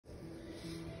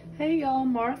Hey y'all,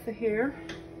 Martha here.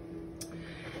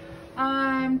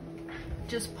 I'm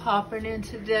just popping in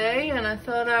today and I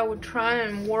thought I would try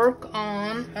and work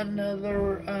on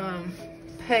another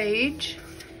page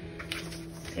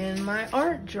in my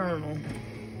art journal.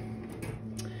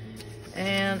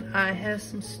 And I have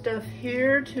some stuff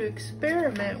here to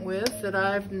experiment with that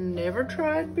I've never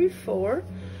tried before,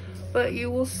 but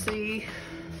you will see.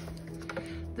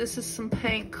 This is some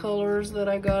paint colors that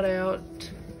I got out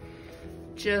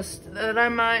just that I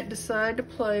might decide to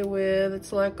play with.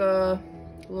 It's like a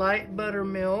light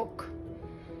buttermilk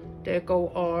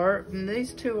deco art, and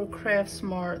these two are Craft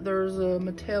Smart. There's a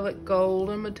metallic gold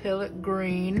and metallic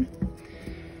green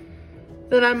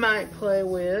that I might play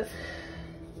with.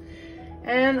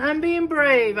 And I'm being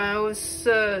brave. I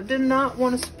did not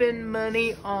want to spend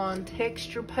money on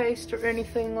texture paste or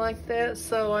anything like that,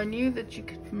 so I knew that you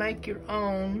could make your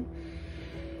own.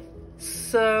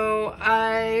 So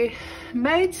I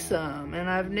made some, and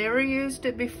I've never used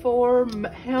it before,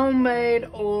 homemade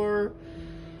or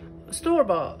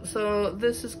store-bought. So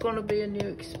this is going to be a new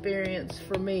experience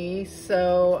for me.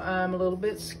 So I'm a little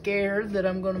bit scared that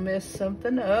I'm going to mess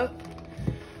something up.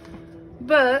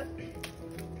 But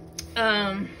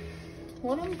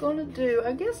what I'm going to do,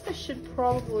 I guess I should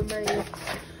probably maybe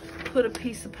put a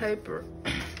piece of paper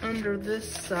under this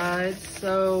side,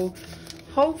 so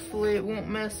hopefully it won't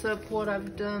mess up what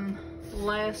I've done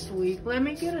last week. Let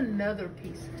me get another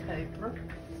piece of paper.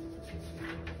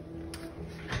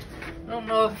 I don't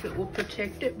know if it will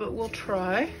protect it, but we'll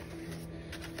try.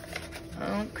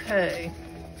 Okay.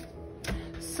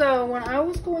 So when I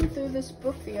was going through this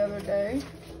book the other day,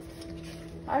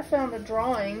 I found a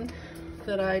drawing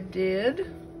that I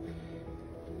did.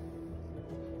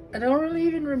 I don't really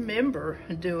even remember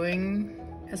doing.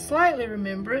 I slightly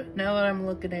remember it now that I'm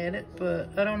looking at it, but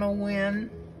I don't know when.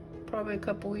 Probably a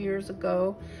couple years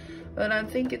ago. But I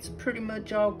think it's pretty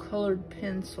much all colored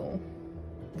pencil.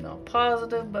 Not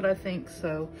positive, but I think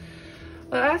so.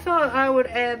 But I thought I would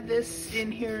add this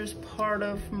in here as part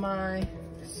of my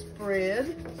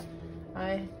spread.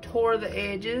 I tore the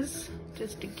edges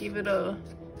just to give it a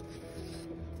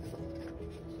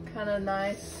kind of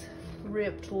nice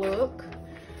ripped look.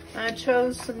 I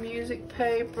chose some music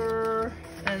paper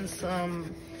and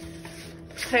some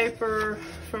paper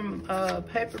from a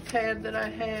paper pad that I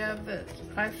have that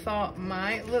I thought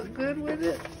might look good with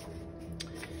it,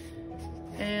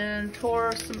 and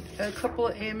tore a couple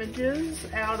of images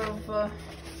out of a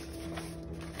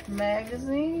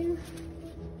magazine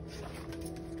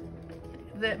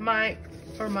that might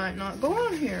or might not go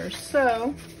on here.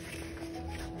 So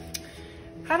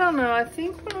I don't know. I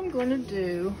think what I'm going to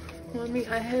do,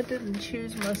 I had to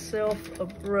choose myself a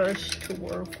brush to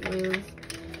work with.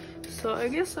 So I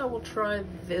guess I will try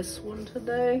this one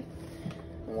today.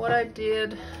 What I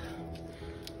didn't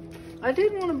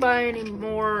want to buy any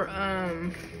more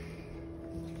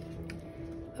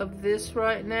of this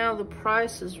right now. The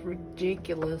price is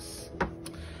ridiculous.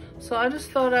 So I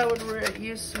just thought I would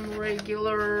use some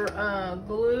regular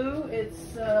glue.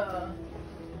 It's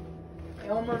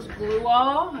Elmer's Glue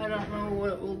All. I don't know what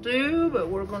it will do, but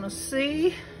we're going to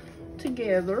see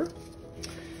together.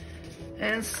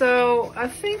 And so I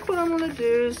think what I'm going to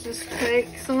do is just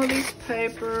take some of these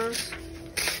papers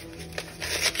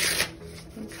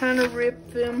and kind of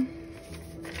rip them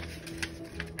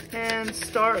and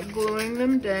start gluing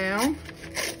them down.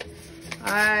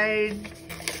 I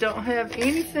don't have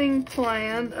anything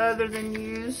planned other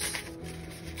than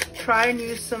try and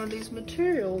use some of these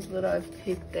materials that I've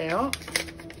picked out.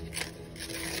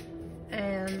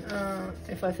 And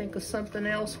if I think of something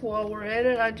else while we're at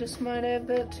it, I just might add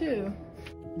that too.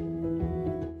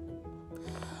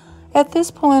 At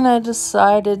this point, I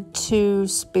decided to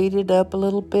speed it up a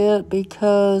little bit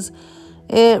because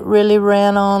it really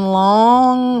ran on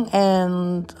long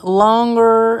and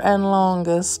longer and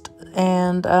longest.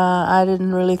 And I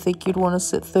didn't really think you'd want to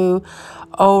sit through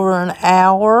over an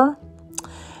hour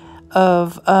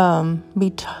of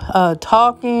me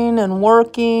talking and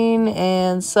working,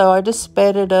 and so I just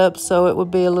sped it up so it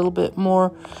would be a little bit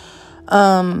more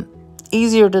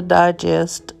easier to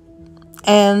digest.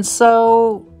 And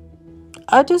so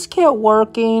I just kept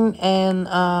working and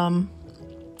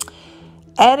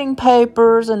adding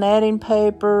papers and adding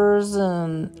papers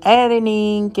and adding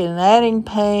ink and adding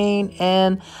paint,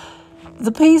 and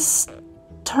the piece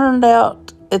turned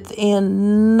out at the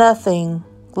end nothing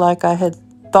like I had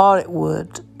thought it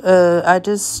would. I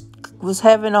just was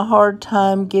having a hard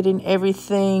time getting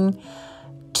everything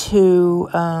to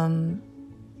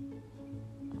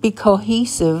be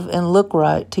cohesive and look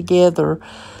right together.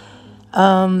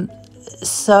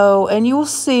 So, and you'll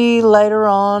see later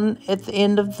on at the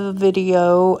end of the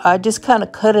video, I just kind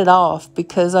of cut it off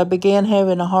because I began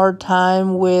having a hard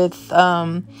time with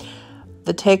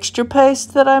the texture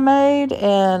paste that I made,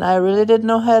 and I really didn't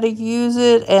know how to use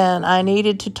it, and I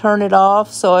needed to turn it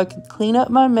off so I could clean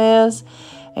up my mess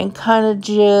and kind of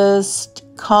just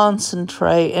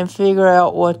concentrate and figure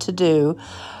out what to do.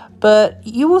 But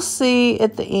you will see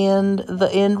at the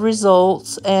end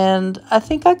results, and I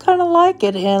think I kind of like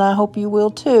it, and I hope you will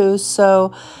too.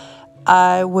 So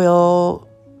I will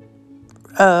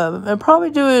and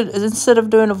probably do it, instead of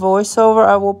doing a voiceover,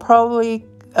 I will probably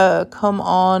come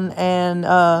on and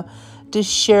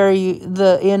just share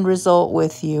the end result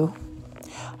with you.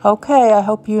 Okay, I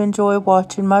hope you enjoy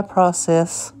watching my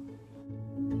process.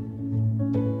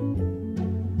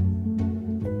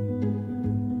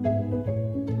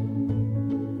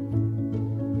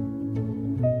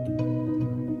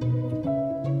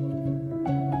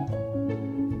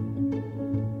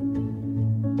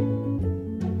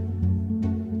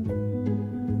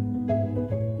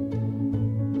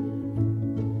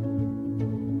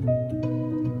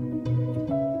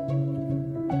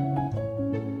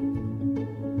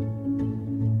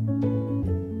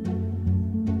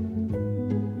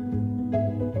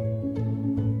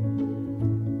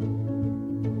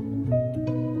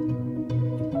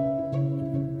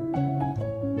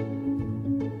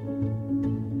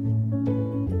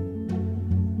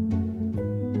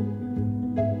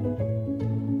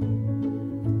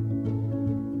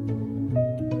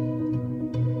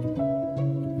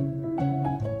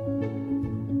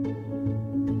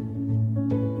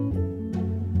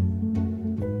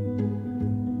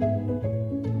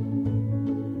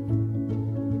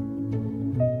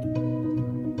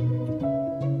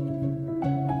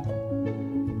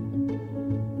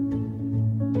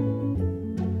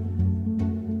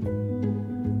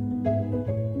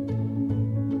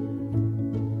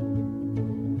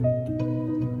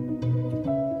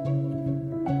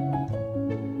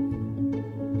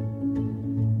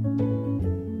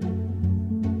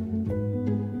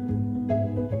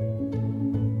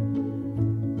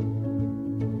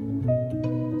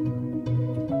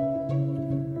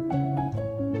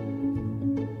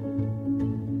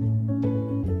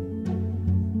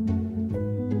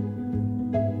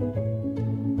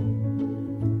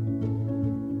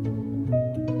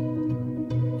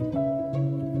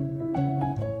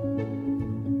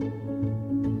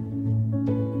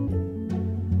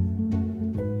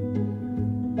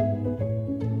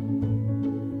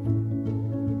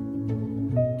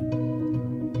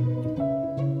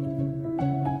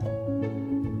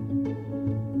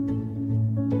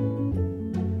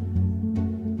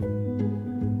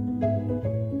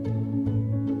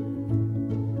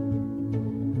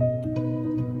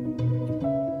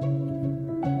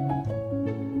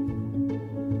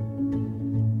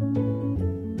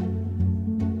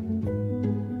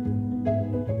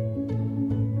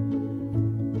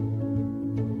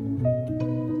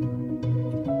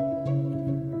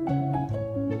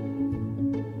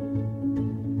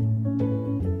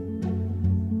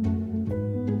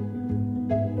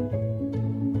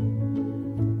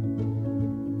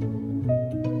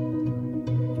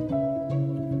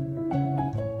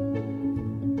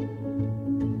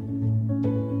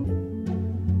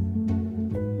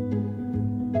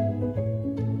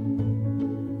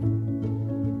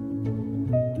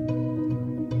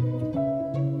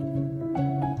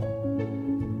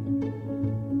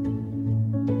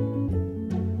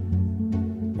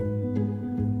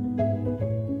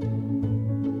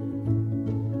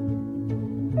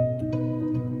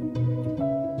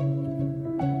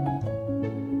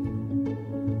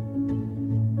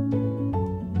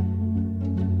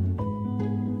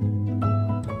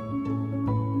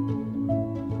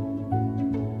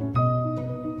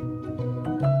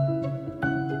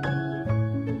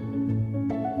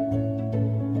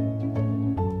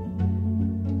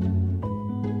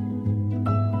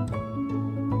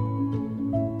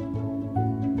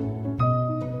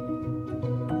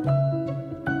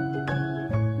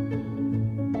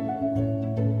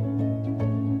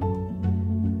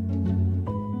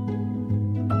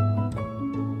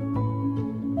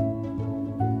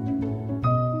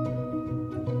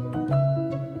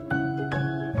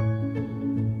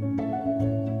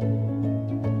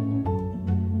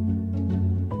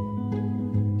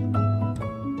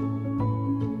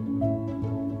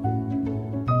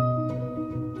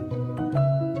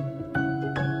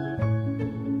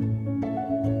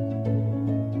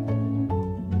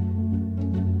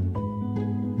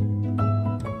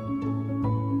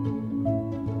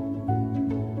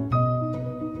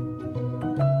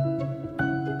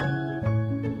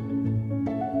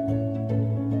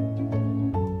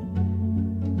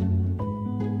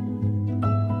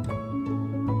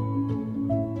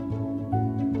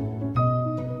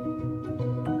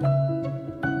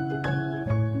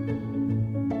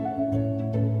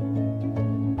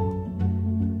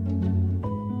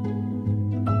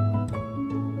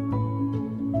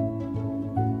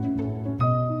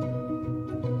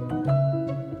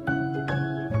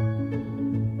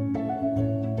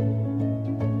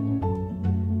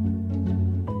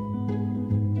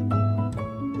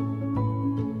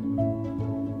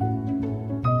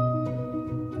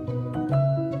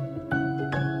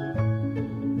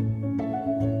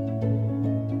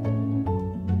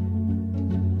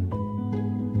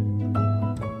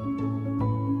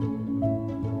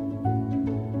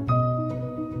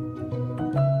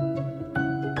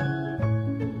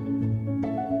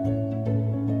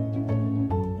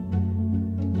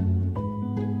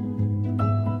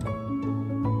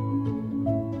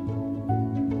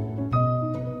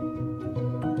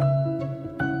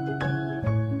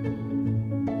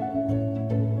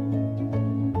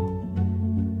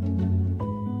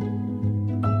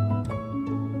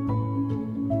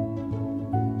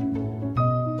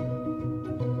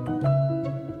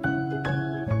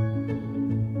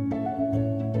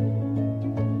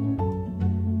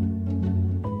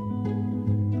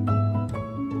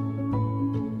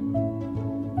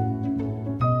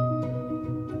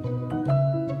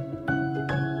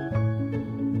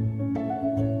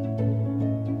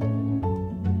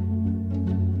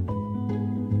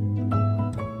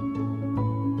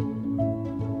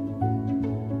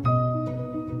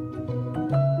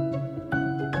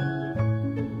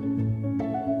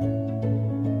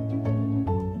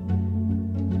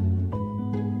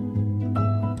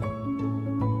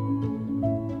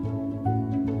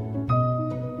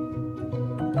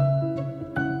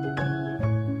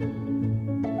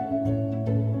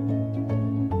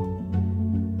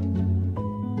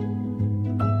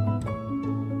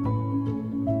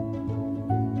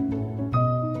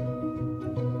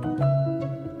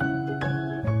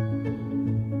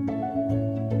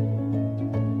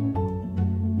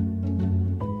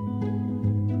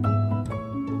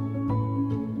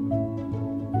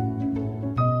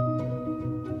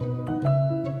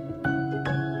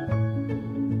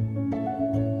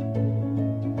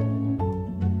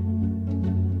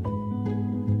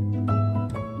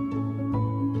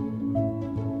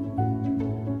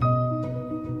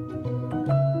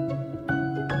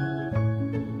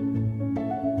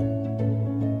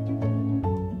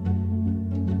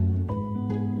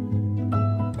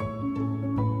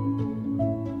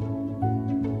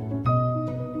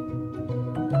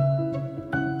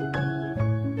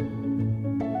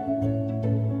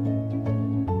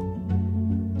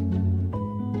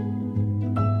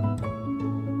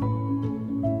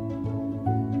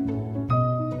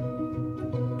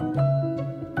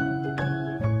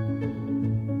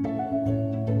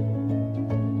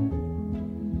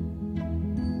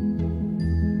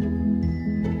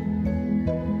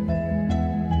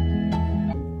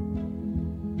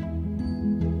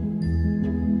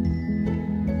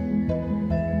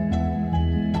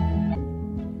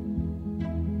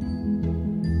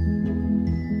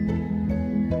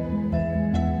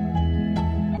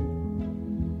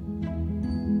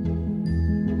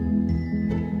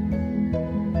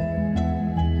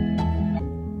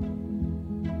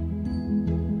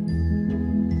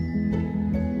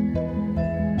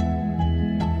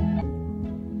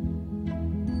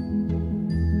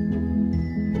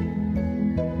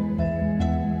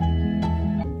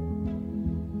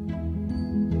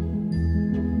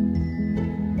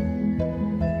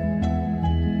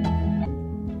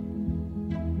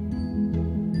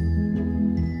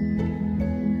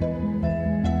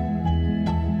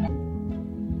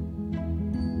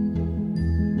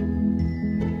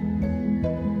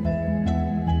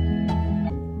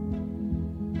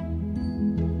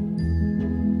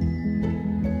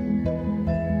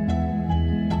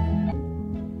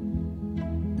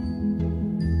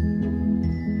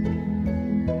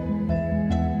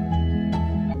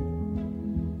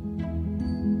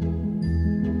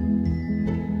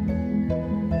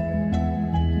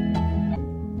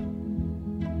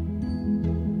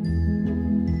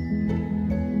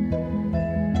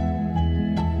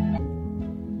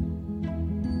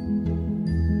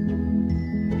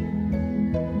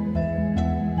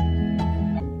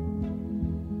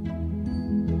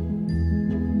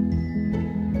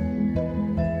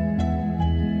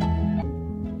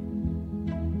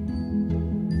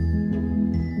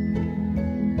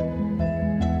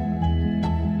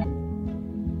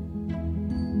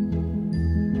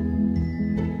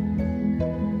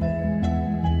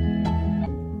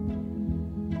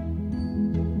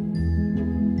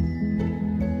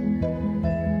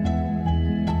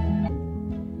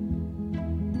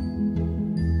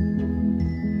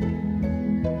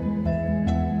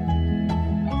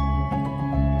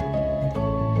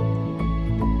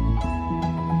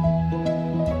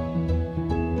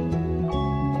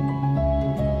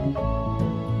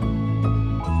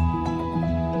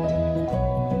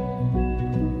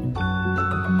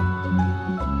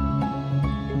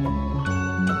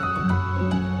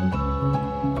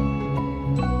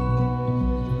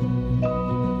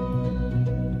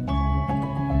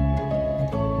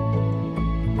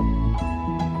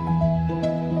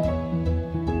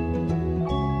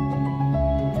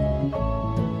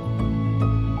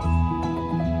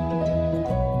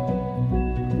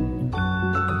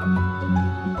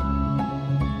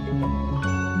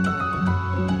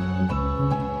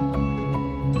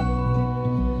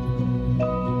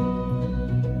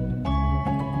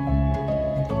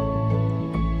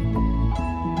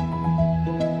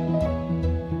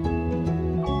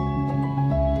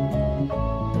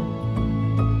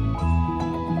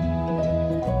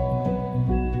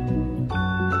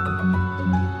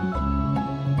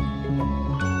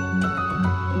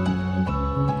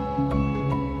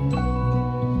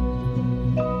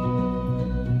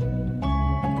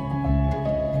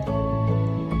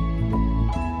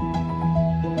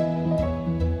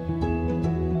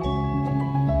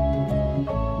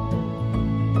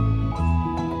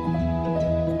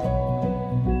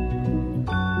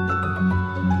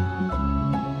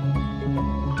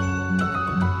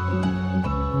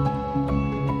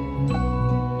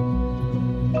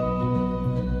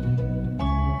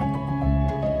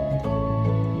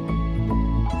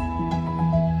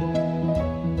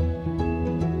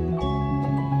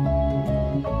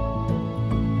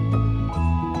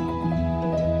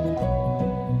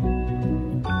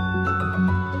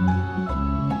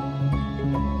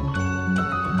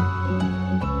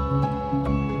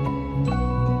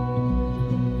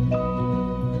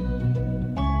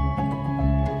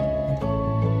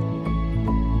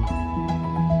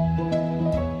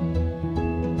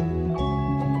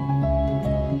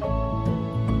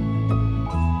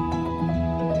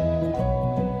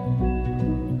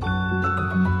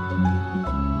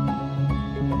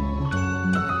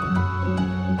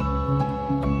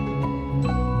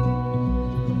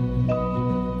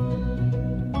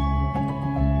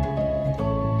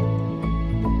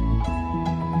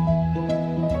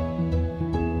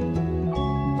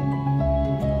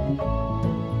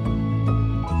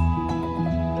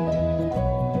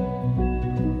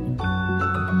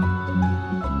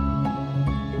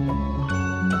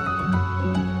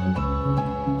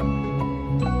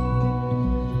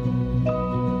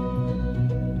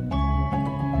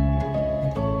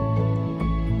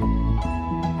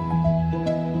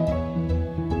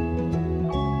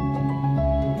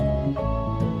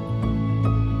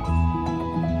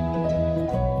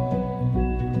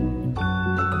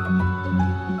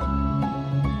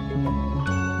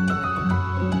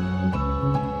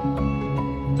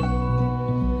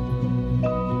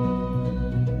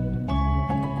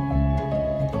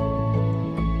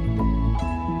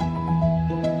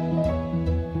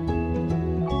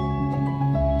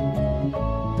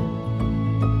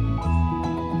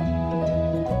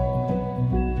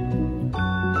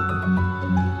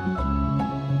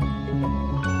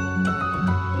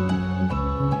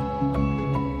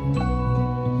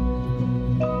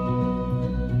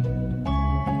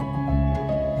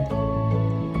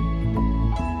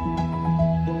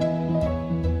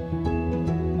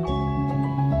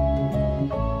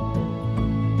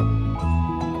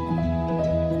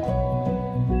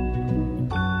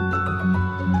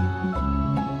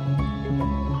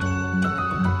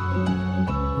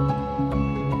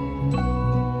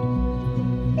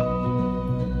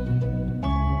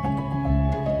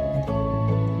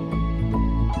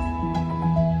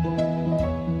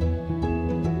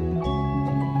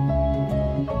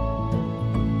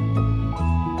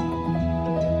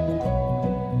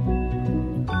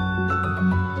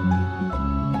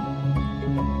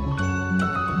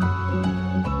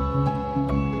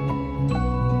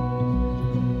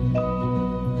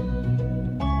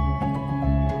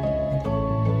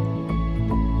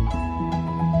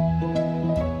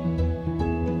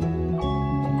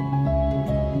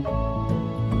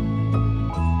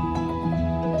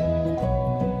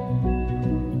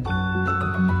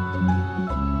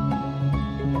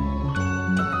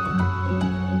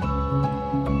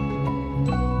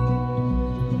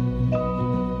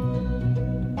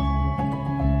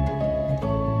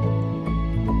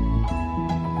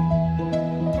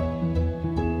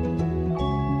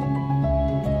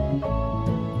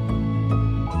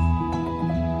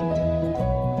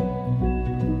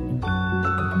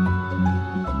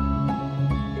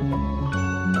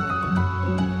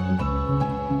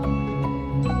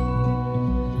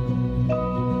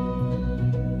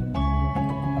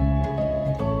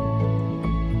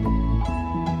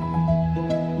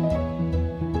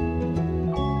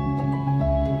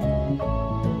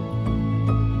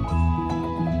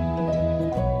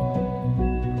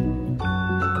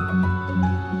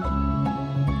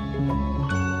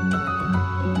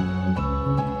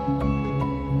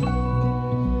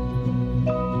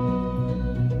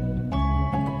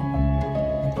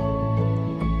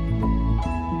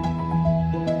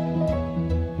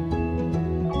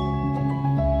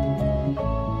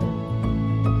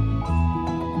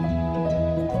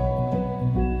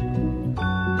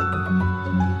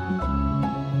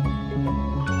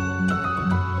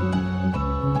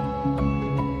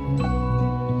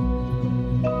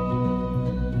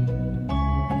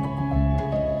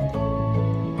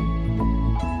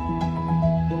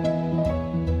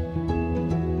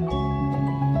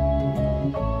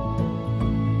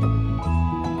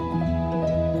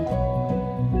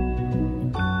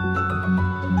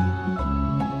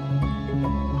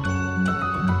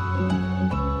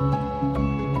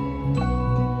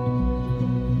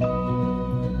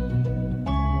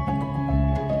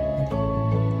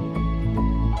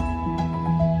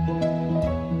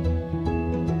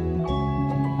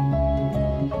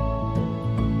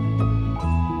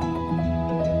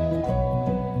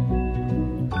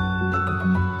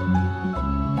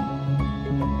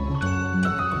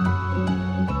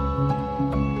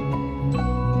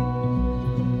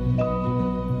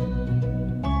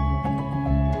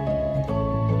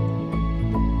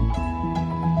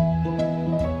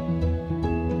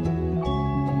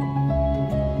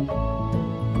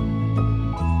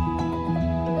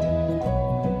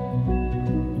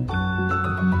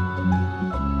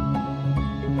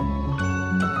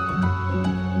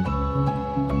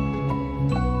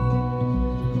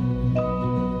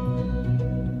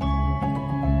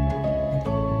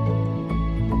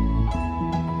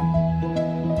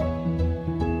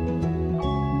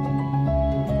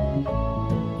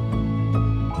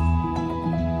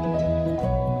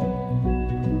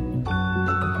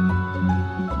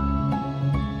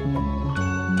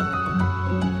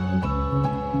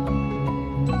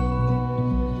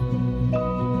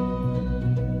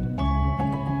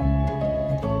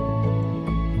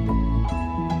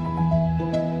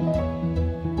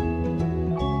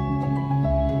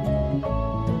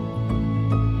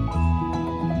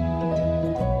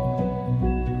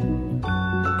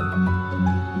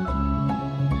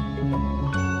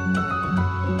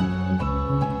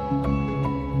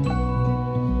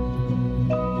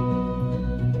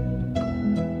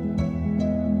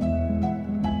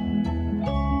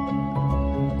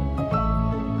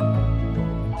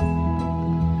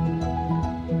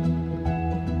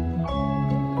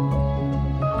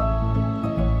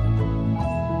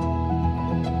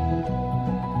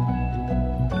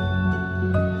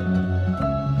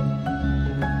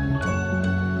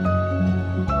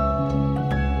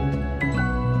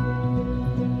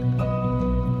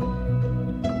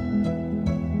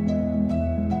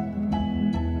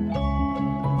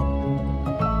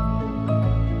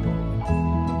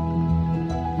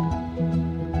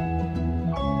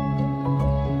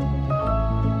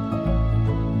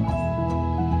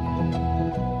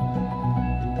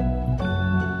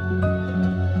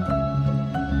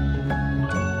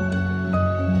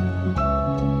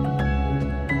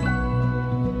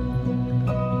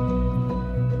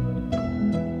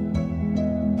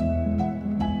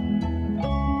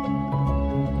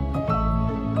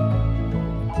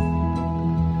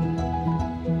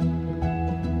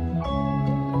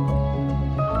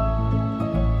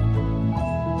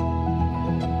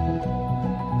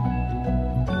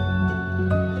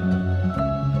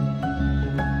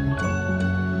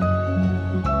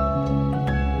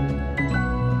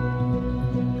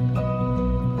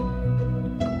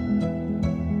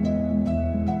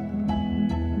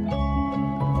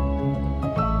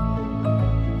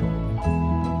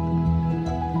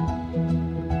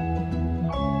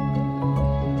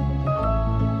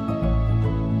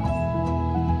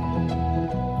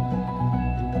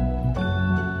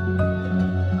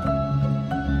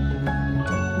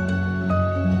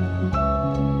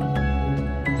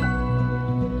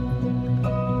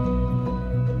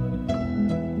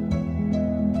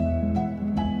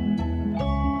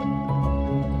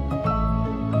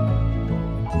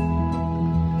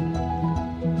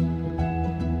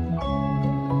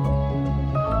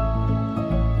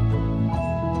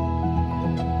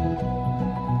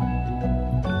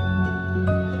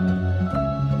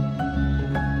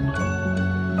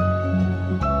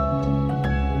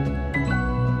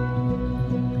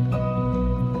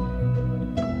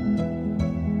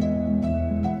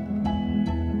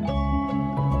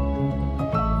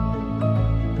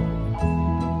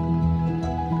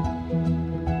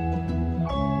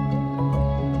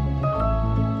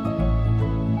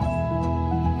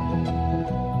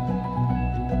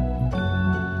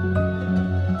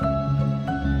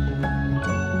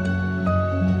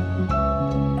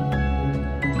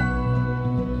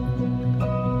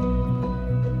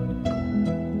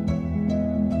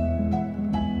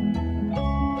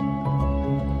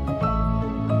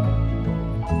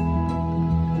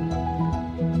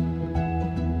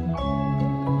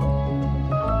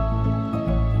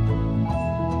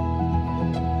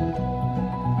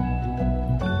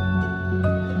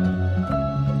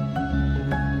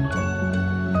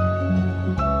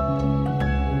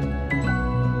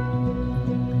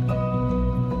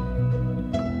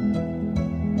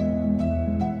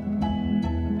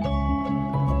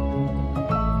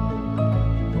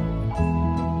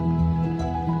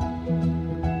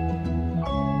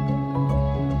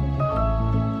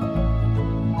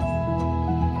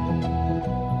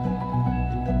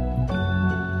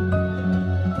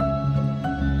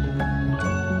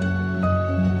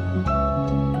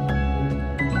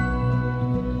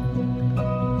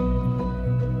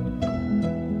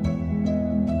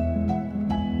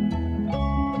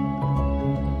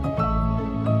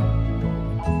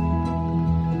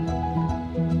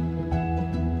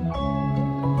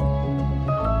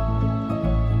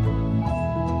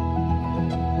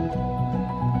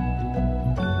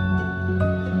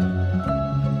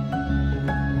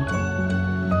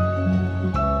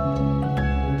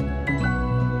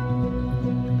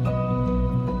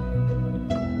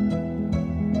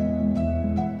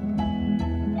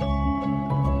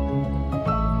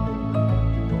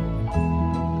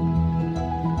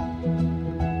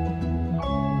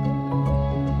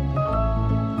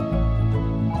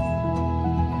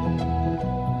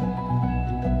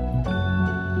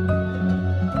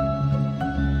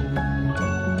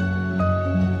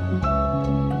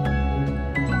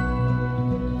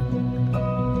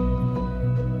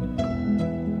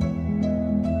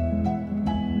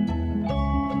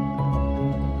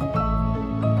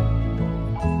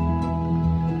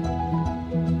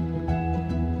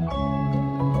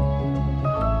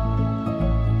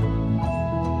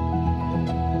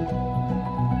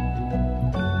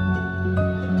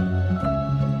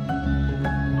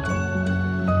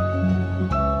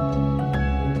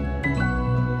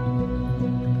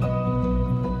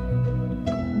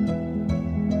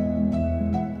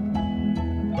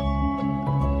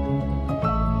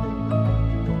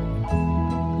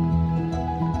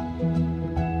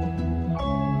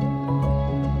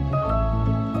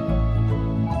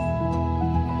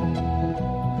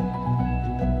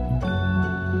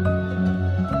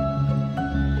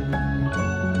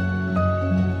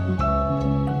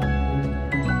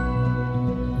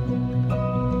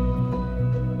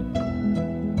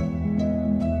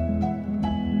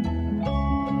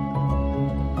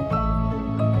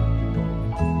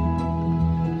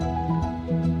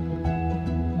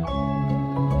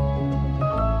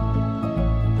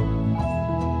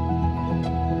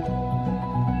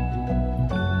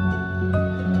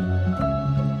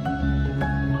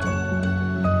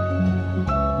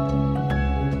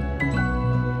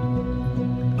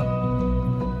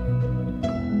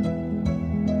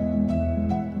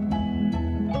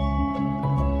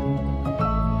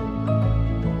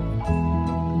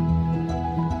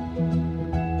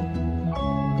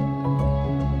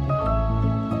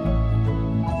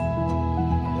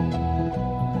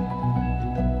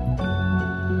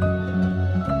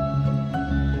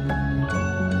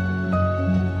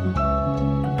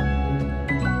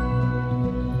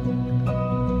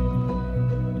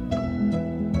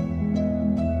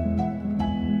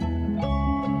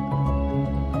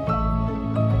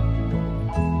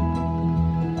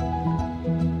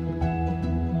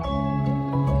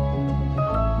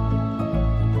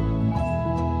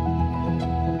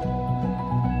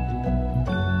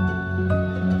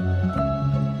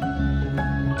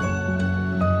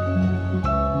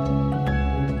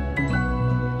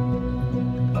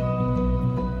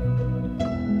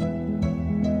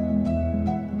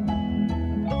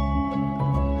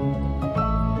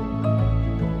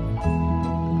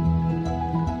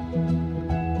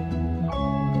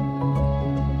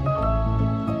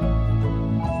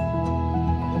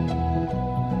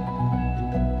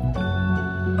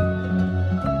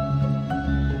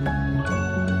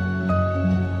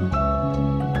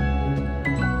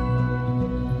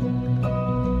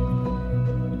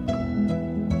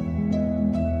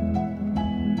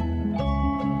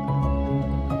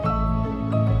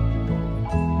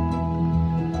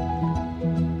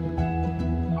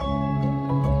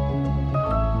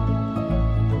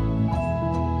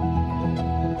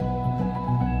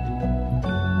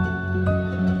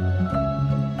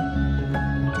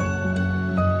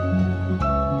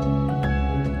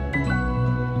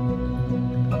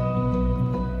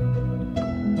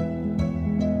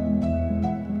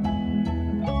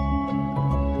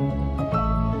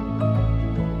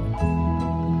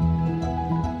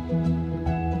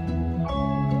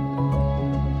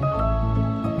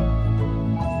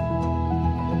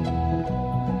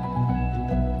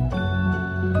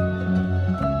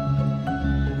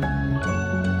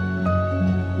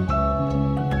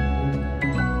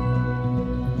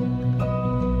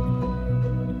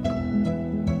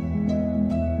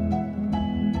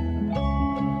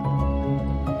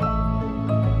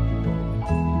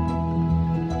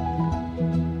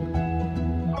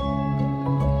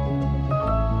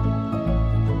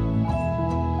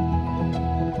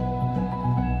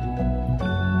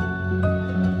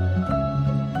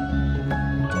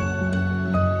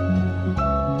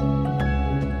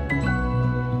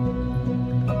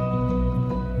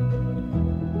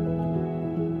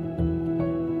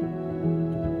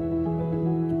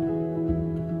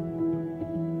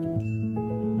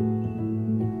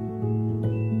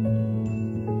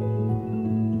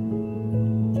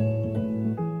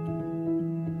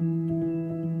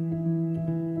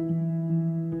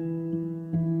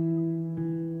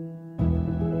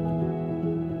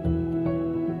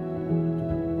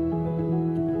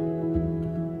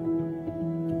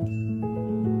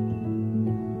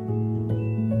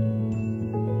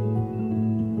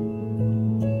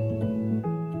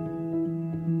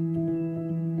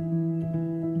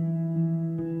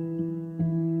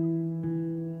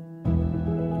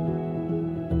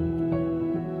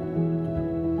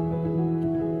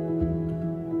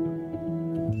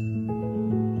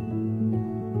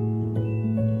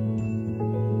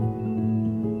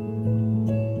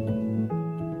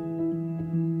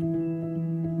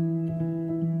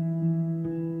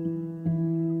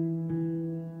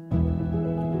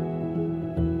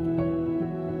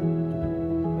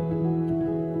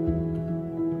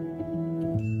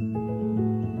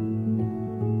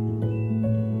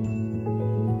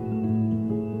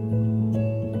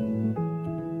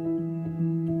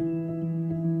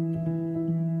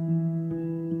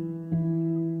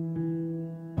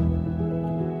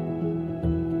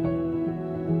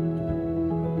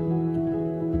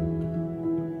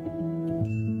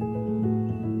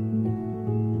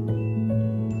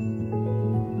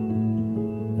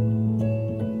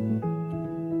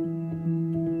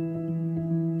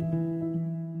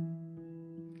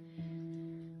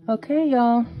 Okay,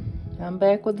 y'all, I'm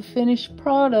back with the finished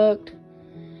product.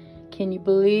 Can you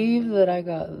believe that I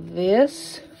got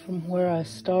this from where I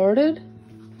started?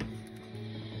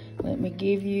 Let me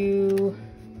give you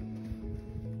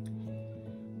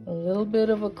a little bit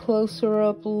of a closer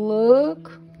up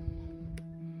look.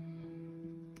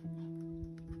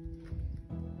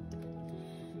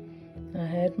 I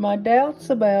had my doubts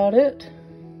about it,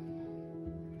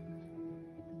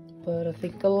 but I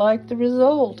think I like the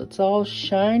result. It's all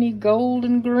shiny gold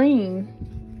and green.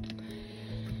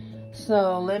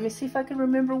 So let me see if I can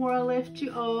remember where I left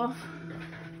you off.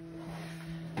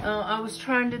 I was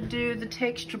trying to do the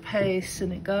texture paste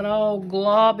and it got all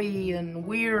globby and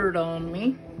weird on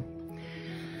me.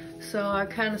 So I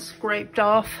kind of scraped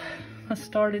off. I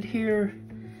started here,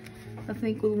 I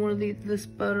think, with one of this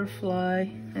butterfly,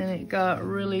 and it got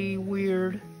really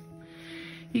weird.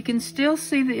 You can still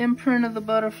see the imprint of the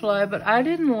butterfly, but I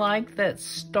didn't like that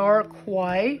stark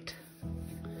white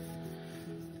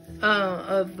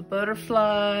of the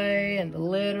butterfly and the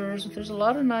letters. There's a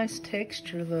lot of nice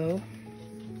texture though.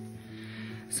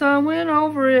 So I went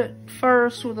over it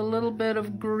first with a little bit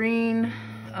of green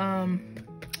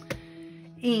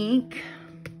ink,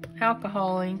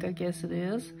 alcohol ink, I guess it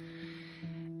is.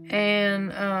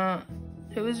 And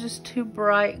it was just too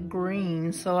bright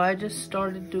green, so I just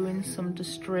started doing some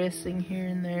distressing here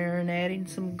and there and adding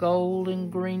some gold and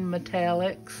green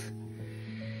metallics.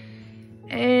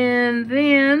 And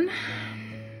then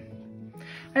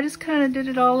I just kind of did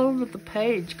it all over the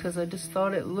page because I just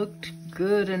thought it looked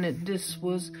good, and it just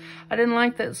was, I didn't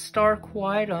like that stark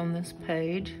white on this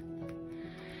page.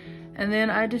 And then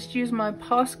I just used my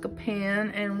Posca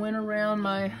pen and went around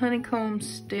my honeycomb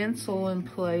stencil in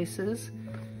places.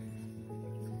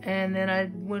 And then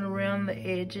I went around the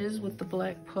edges with the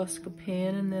black Posca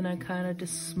pen, and then I kind of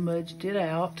just smudged it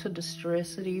out to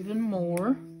distress it even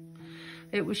more.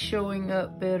 It was showing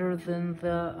up better than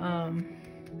the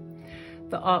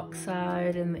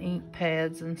oxide and the ink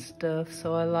pads and stuff,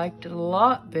 so I liked it a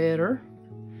lot better.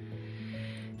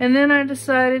 And then I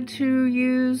decided to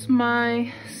use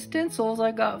my stencils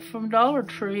I got from Dollar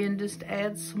Tree and just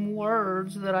add some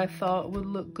words that I thought would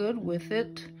look good with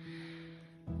it,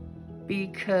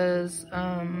 because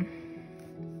I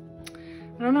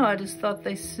don't know, I just thought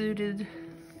they suited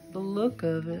the look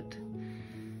of it.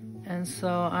 And so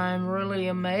I'm really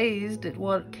amazed at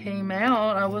what came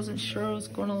out. I wasn't sure I was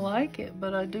going to like it,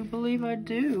 but I do believe I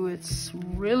do. It's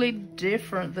really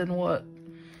different than what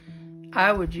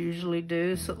I would usually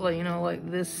do. So, you know, like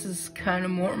this is kind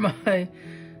of more my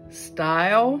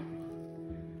style.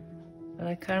 But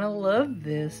I kind of love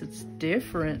this. It's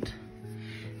different.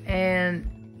 And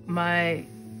my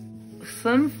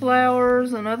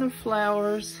sunflowers and other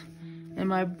flowers and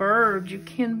my birds, you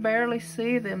can barely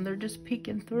see them. They're just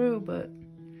peeking through, but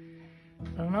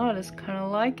I don't know, I just kind of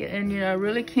like it. And, you know, I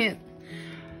really can't,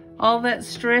 all that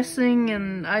stressing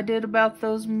and I did about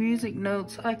those music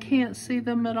notes, I can't see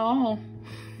them at all.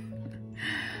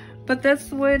 But that's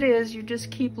the way it is. You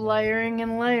just keep layering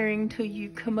and layering till you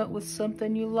come up with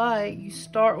something you like. You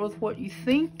start with what you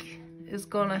think is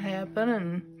gonna happen,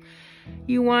 and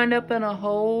you wind up in a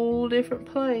whole different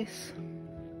place.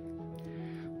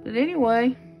 But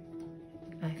anyway,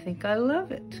 I think I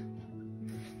love it.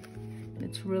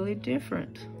 It's really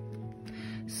different.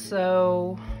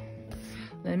 So,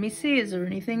 let me see, is there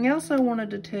anything else I wanted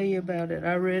to tell you about it?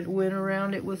 I went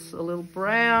around it with a little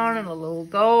brown and a little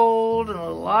gold and a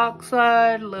little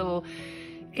oxide, a little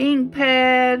ink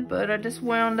pad, but I just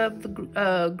wound up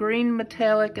the green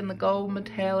metallic and the gold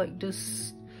metallic,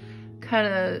 just kind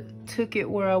of took it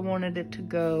where I wanted it to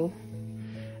go.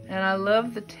 And I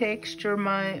love the texture.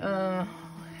 My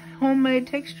homemade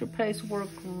texture paste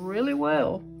worked really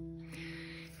well.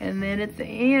 And then at the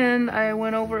end, I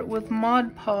went over it with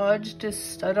Mod Podge.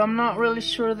 I'm not really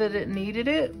sure that it needed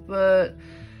it, but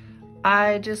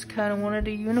I just kind of wanted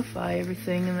to unify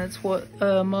everything, and that's what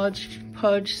Mod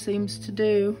Podge seems to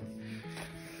do.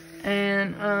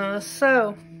 And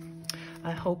so,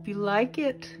 I hope you like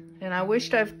it. And I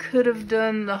wished I could have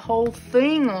done the whole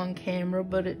thing on camera,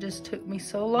 but it just took me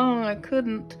so long I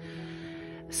couldn't.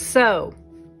 So,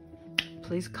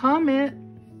 please comment,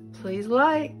 please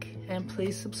like, and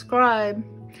please subscribe.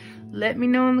 Let me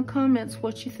know in the comments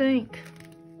what you think.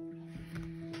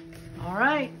 All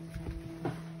right.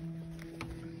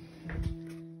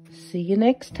 See you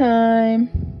next time.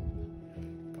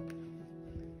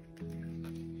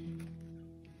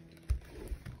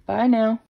 Bye now.